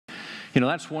You know,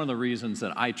 that's one of the reasons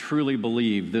that I truly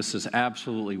believe this is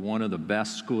absolutely one of the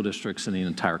best school districts in the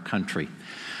entire country.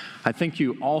 I think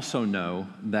you also know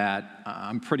that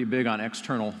I'm pretty big on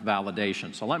external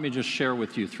validation. So let me just share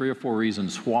with you 3 or 4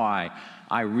 reasons why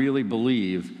I really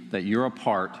believe that you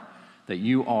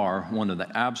are one of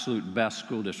the absolute best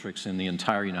school districts in the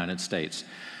entire United States.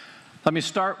 Let me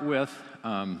start with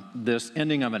this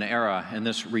ending of an era and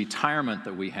this retirement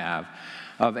that we have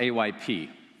of AYP.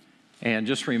 And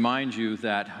just remind you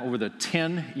that over the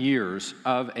 10 years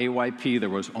of AYP,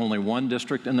 there was only one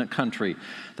district in the country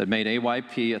that made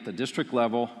AYP at the district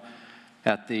level,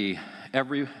 at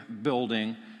every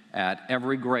building, at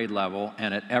every grade level,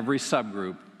 and at every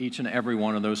subgroup, each and every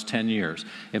one of those 10 years.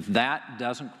 If that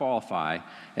doesn't qualify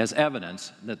as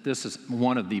evidence that this is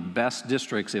one of the best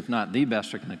districts, if not the best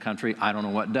district in the country, I don't know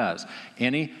what does.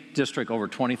 Any district over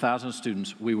 20,000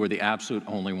 students, we were the absolute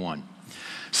only one.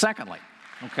 Secondly,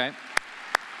 okay?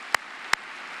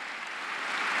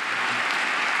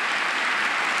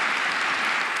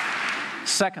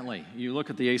 Secondly, you look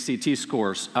at the ACT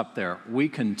scores up there. We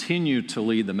continue to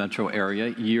lead the metro area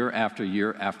year after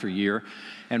year after year.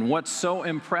 And what's so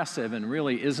impressive and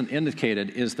really isn't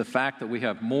indicated is the fact that we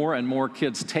have more and more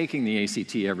kids taking the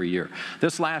ACT every year.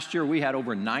 This last year, we had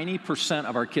over 90%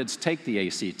 of our kids take the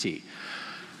ACT.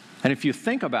 And if you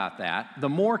think about that, the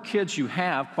more kids you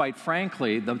have, quite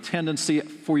frankly, the tendency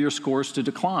for your scores to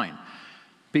decline.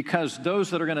 Because those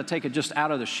that are going to take it just out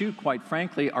of the chute, quite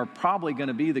frankly, are probably going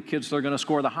to be the kids that are going to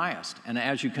score the highest. And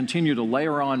as you continue to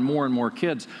layer on more and more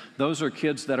kids, those are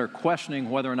kids that are questioning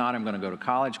whether or not I'm going to go to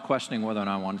college, questioning whether or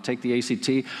not I want to take the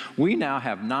ACT. We now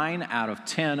have 9 out of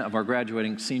 10 of our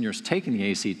graduating seniors taking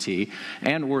the ACT,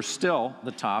 and we're still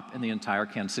the top in the entire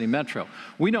Kansas City Metro.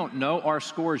 We don't know our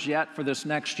scores yet for this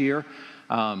next year.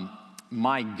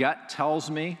 My gut tells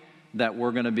me that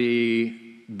we're going to be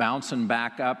bouncing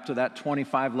back up to that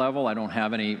 25 level. I don't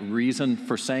have any reason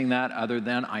for saying that other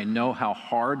than I know how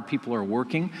hard people are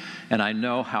working and I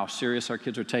know how serious our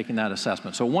kids are taking that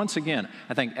assessment. So once again,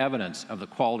 I think evidence of the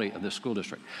quality of this school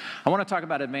district. I want to talk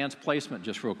about advanced placement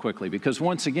just real quickly because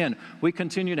once again, we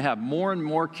continue to have more and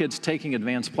more kids taking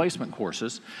advanced placement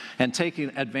courses and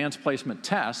taking advanced placement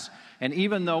tests. And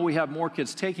even though we have more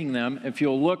kids taking them, if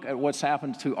you'll look at what's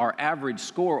happened to our average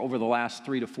score over the last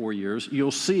 3 to 4 years,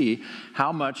 you'll see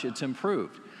how much it's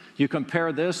improved. You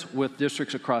compare this with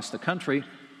districts across the country,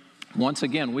 once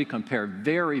again, we compare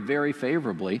very, very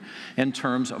favorably in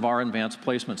terms of our advanced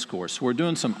placement scores. So we're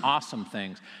doing some awesome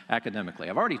things academically.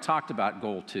 I've already talked about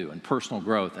Goal 2 and personal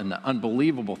growth and the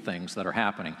unbelievable things that are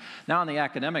happening. Now on the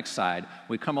academic side,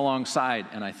 we come alongside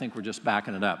and I think we're just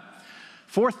backing it up.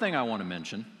 Fourth thing I want to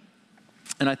mention,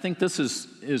 and I think this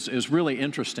is really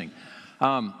interesting.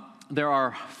 There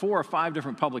are 4 or 5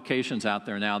 different publications out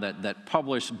there now that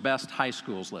publish best high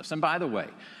schools lists. And by the way,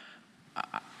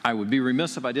 I would be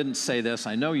remiss if I didn't say this.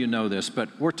 I know you know this, but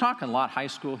we're talking a lot high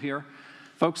school here.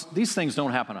 Folks, these things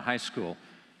don't happen in high school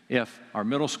if our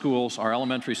middle schools, our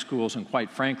elementary schools, and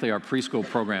quite frankly, our preschool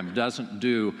program doesn't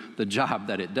do the job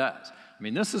that it does. I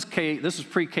mean, this is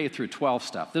pre-K through 12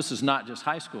 stuff. This is not just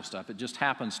high school stuff. It just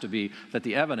happens to be that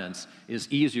the evidence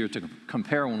is easier to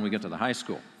compare when we get to the high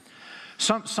school.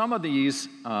 Some of these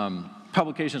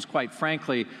publications, quite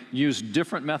frankly, use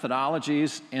different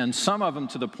methodologies, and some of them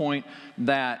to the point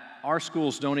that our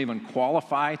schools don't even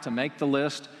qualify to make the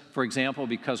list, for example,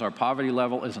 because our poverty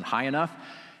level isn't high enough.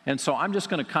 And so I'm just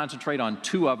going to concentrate on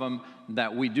 2 of them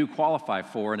that we do qualify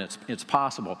for, and it's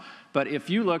possible. But if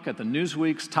you look at the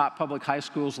Newsweek's top public high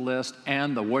schools list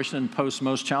and the Washington Post's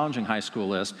most challenging high school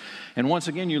list, and once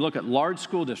again you look at large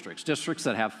school districts, districts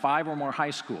that have 5 or more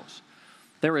high schools,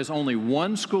 there is only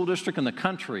one school district in the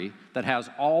country that has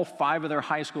all 5 of their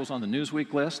high schools on the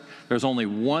Newsweek list. There's only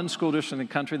one school district in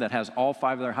the country that has all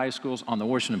 5 of their high schools on the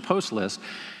Washington Post list.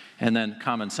 And then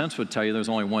common sense would tell you there's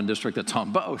only one district that's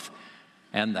on both,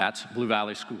 and that's Blue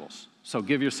Valley Schools. So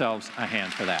give yourselves a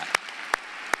hand for that.